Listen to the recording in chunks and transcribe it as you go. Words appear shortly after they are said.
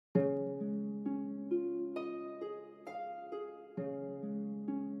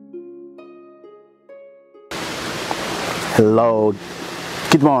Hello,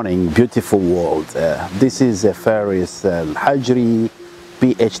 good morning, beautiful world. This is Faris AlHajri-PhD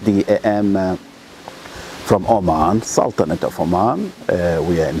AM from Oman, Sultanate of Oman.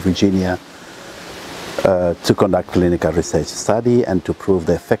 We are in Virginia to conduct clinical research study and to prove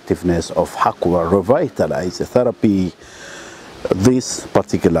the effectiveness of Haqua Revitalize therapy. This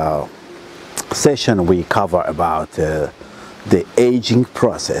particular session we cover about the aging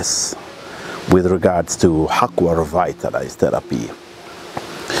process with regards to Haqua Revitalize therapy.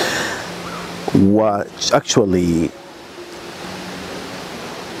 What actually,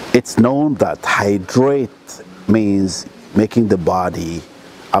 it's known that hydrate means making the body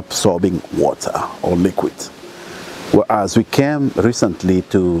absorbing water or liquid, whereas we came recently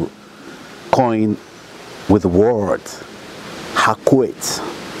to coin with the word Haqquate.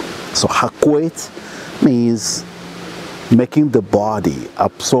 So Haqquate means making the body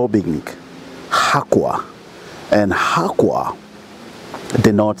absorbing Haqua, and Haqua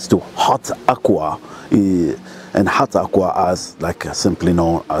denotes to hot aqua, and hot aqua as like simply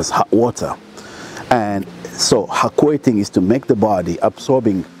known as hot water. And so Haqquating is to make the body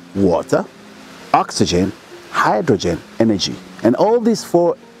absorbing water, oxygen, hydrogen, energy, and all these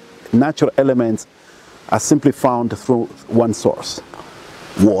four natural elements are simply found through one source: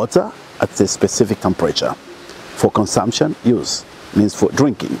 water at a specific temperature for consumption use, means for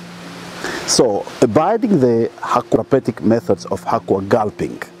drinking. So abiding the therapeutic methods of Haqua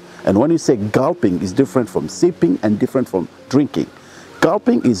gulping. And when you say gulping, is different from sipping and different from drinking.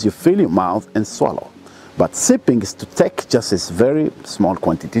 Gulping is you fill your mouth and swallow, but sipping is to take just this very small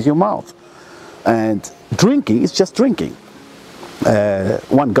quantity in your mouth, and drinking is just drinking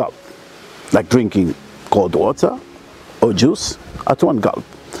one gulp, like drinking cold water or juice at one gulp.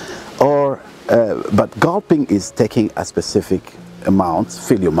 Or but gulping is taking a specific amount,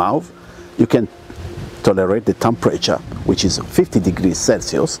 fill your mouth. You can tolerate the temperature, which is 50 degrees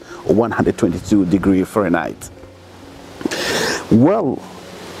Celsius or 122 degrees Fahrenheit. Well,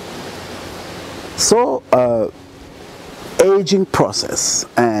 so aging process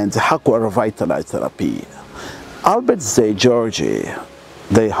and Haqua Revitalize therapy. Albert Georgi,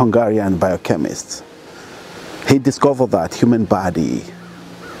 the Hungarian biochemist, he discovered that human body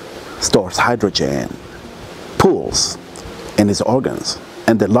stores hydrogen pools in its organs,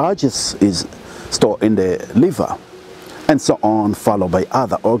 and the largest is stored in the liver, and so on, followed by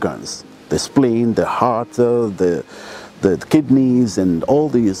other organs, the spleen, the heart, the kidneys, and all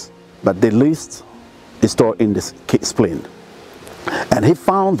these, but the least is stored in the spleen. And he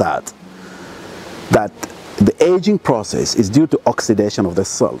found that the aging process is due to oxidation of the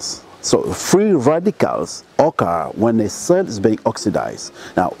cells. So free radicals occur when a cell is being oxidized.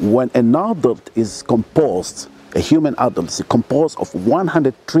 Now, when an adult is composed, a human adult is composed of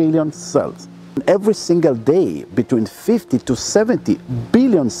 100 trillion cells. Every single day, between 50 to 70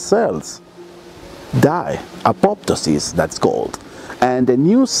 billion cells die, apoptosis that's called, and the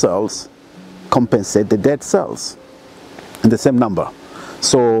new cells compensate the dead cells in the same number.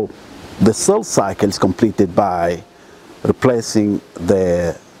 So the cell cycle is completed by replacing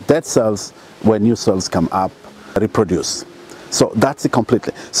the dead cells when new cells come up, reproduce. So that's it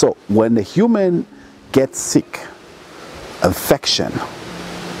completely. So when the human gets sick, infection,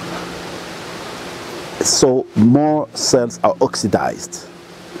 so more cells are oxidized.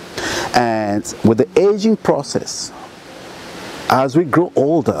 And with the aging process, as we grow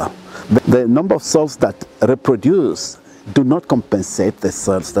older, the number of cells that reproduce do not compensate the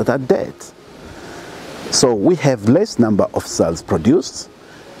cells that are dead. So we have less number of cells produced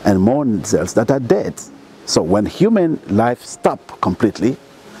and more cells that are dead. So when human life stops completely,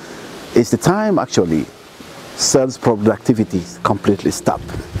 it's the time actually cells productivity completely stop.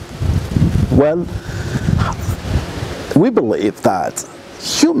 Well, we believe that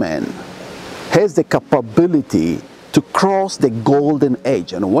human has the capability to cross the golden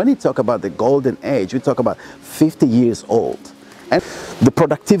age. And when we talk about the golden age, we talk about 50 years old. And the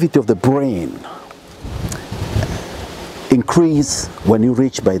productivity of the brain increase when you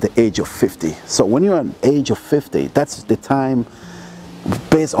reach by the age of 50. So when you're at the age of 50, that's the time,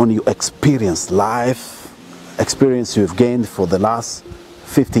 based on your experience, life experience you've gained for the last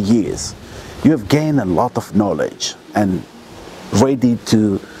 50 years, you have gained a lot of knowledge and ready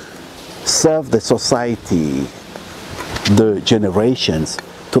to serve the society, the generations,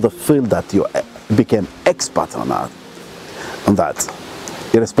 to the field that you became expert on that,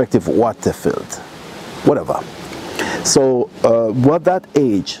 irrespective of what the field, whatever. So what that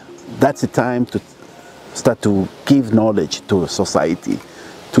age, that's the time to start to give knowledge to society,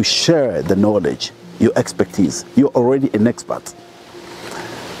 to share the knowledge, your expertise. You're already an expert.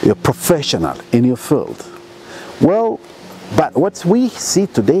 You're professional in your field. Well, But what we see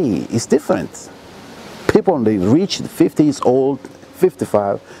today is different. People, they reach 50 years old,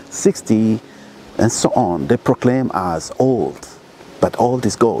 55, 60, and so on, they proclaim as old, but old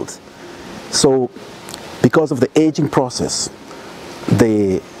is gold. So because of the aging process,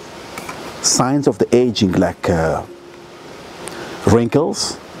 the signs of the aging, like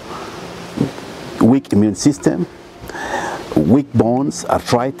wrinkles, weak immune system, weak bones,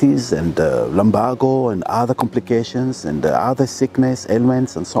 arthritis, and lumbago, and other complications, and other sickness,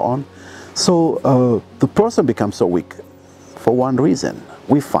 ailments, and so on. So the person becomes so weak for one reason.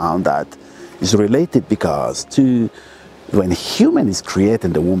 We found that it's related because when human is created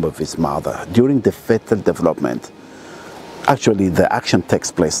in the womb of his mother, during the fetal development, actually the action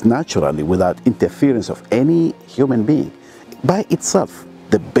takes place naturally without interference of any human being. By itself,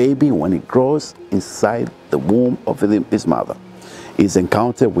 the baby, when it grows inside the womb of his mother, is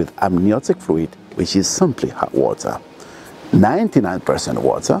encountered with amniotic fluid, which is simply hot water. 99%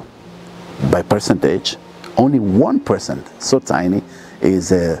 water. By percentage, only 1%, so tiny,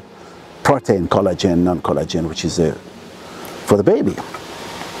 is a protein, collagen, non-collagen, which is for the baby,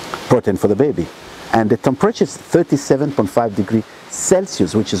 protein for the baby. And the temperature is 37.5 degrees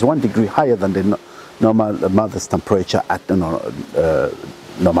Celsius, which is 1 degree higher than the normal mother's temperature at the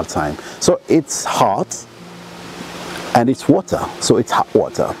normal time. So it's hot and it's water, so it's hot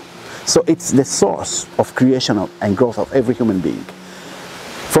water. So it's the source of creation and growth of every human being.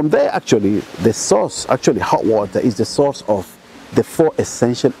 From there, actually, the source, actually hot water is the source of the 4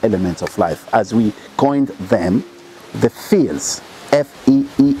 essential elements of life, as we coined them, the fields,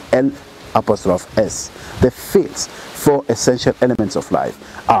 F-E-E-L apostrophe S. The fields, 4 essential elements of life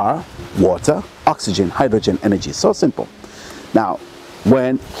are water, oxygen, hydrogen, energy. So simple. Now,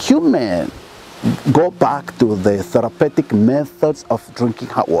 when humans go back to the therapeutic methods of drinking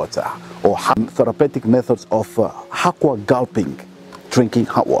hot water, or therapeutic methods of Haqua gulping, drinking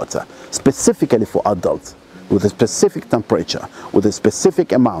hot water, specifically for adults, with a specific temperature, with a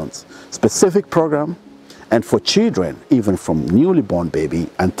specific amount, specific program, and for children, even from newly born baby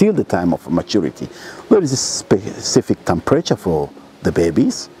until the time of maturity, there is a specific temperature for the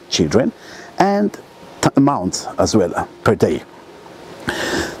babies, children, and amount as well per day.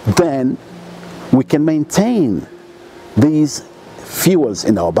 Then we can maintain these fuels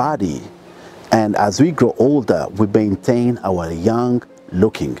in our body, and as we grow older, we maintain our young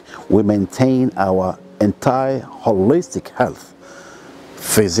looking, we maintain our entire holistic health,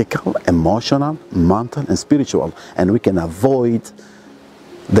 physical, emotional, mental, and spiritual, and we can avoid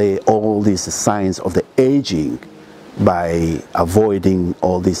all these signs of the aging by avoiding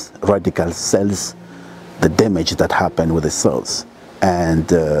all these radical cells, the damage that happen with the cells.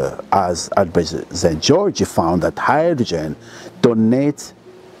 And as AlHajri-PhD found that hydrogen donates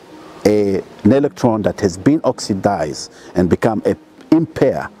an electron that has been oxidized and become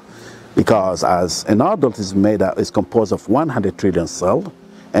impaired, because as an adult is composed of 100 trillion cells,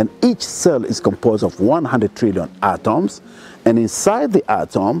 and each cell is composed of 100 trillion atoms, and inside the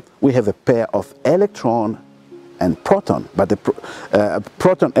atom we have a pair of electron and proton, but the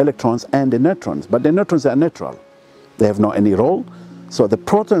proton, electrons, and the neutrons, but the neutrons are neutral, they have no any role. So the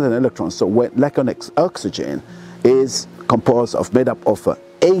protons and electrons, so like an oxygen, is composed of, made up of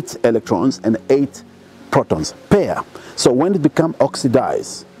 8 electrons and 8 protons pair. So when it becomes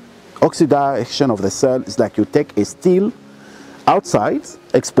oxidized, oxidation of the cell is like you take a steel outside,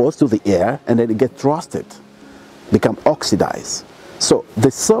 exposed to the air, and then it gets rusted, become oxidized. So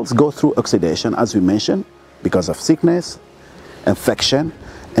the cells go through oxidation, as we mentioned, because of sickness, infection,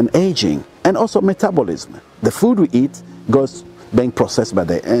 and aging, and also metabolism. The food we eat goes being processed by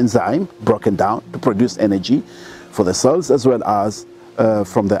the enzyme, broken down to produce energy for the cells, as well as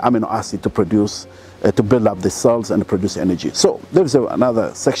from the amino acid to produce, to build up the cells and produce energy. So there's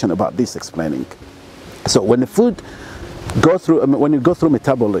another section about this explaining. So when the food go through, when you go through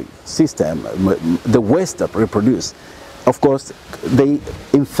metabolic system, the waste that reproduce, of course, they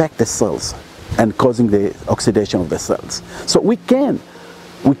infect the cells and causing the oxidation of the cells. So we can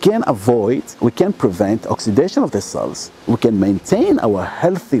avoid, we can prevent oxidation of the cells. We can maintain our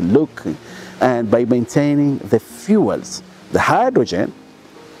healthy look, and by maintaining the fuels, the hydrogen,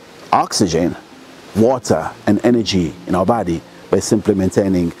 oxygen, water, and energy in our body, by simply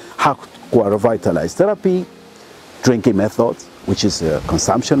maintaining Haqua Revitalize therapy, drinking method, which is a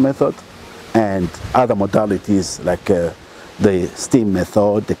consumption method, and other modalities like the steam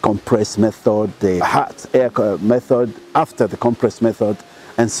method, the compress method, the hot air method after the compress method,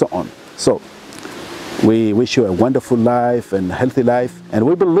 and so on. So we wish you a wonderful life and healthy life, and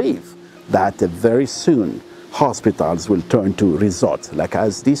we believe that very soon hospitals will turn to resorts, like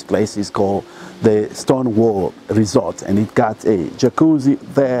as this place is called the Stonewall Resort, and it got a jacuzzi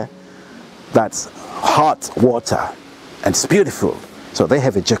there that's hot water, and it's beautiful. So they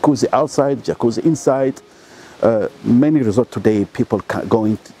have a jacuzzi outside, jacuzzi inside. Many resorts today, people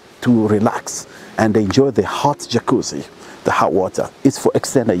going to relax and enjoy the hot jacuzzi, the hot water. It's for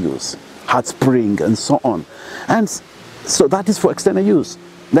extended use, hot spring and so on. And so that is for extended use.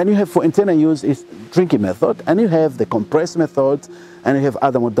 Then you have for internal use is drinking method, and you have the compressed method, and you have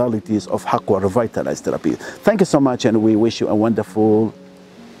other modalities of Haqua Revitalize therapy. Thank you so much, and we wish you a wonderful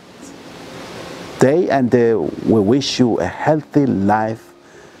day, and we wish you a healthy life,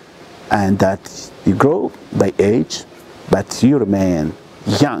 and that you grow by age, but you remain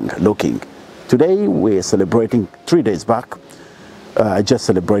young looking. Today we're celebrating 3 days back. I just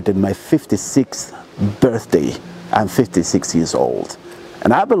celebrated my 56th birthday. I'm 56 years old.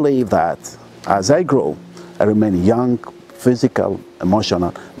 And I believe that as I grow, I remain young, physical,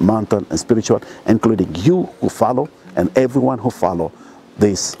 emotional, mental, and spiritual, including you who follow and everyone who follow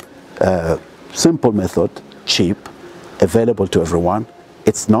this simple method, cheap, available to everyone.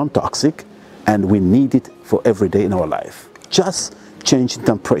 It's non-toxic, and we need it for every day in our life. Just changing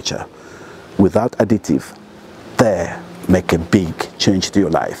temperature without additive, there, make a big change to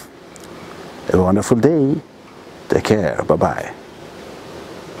your life. Have a wonderful day. Take care. Bye-bye.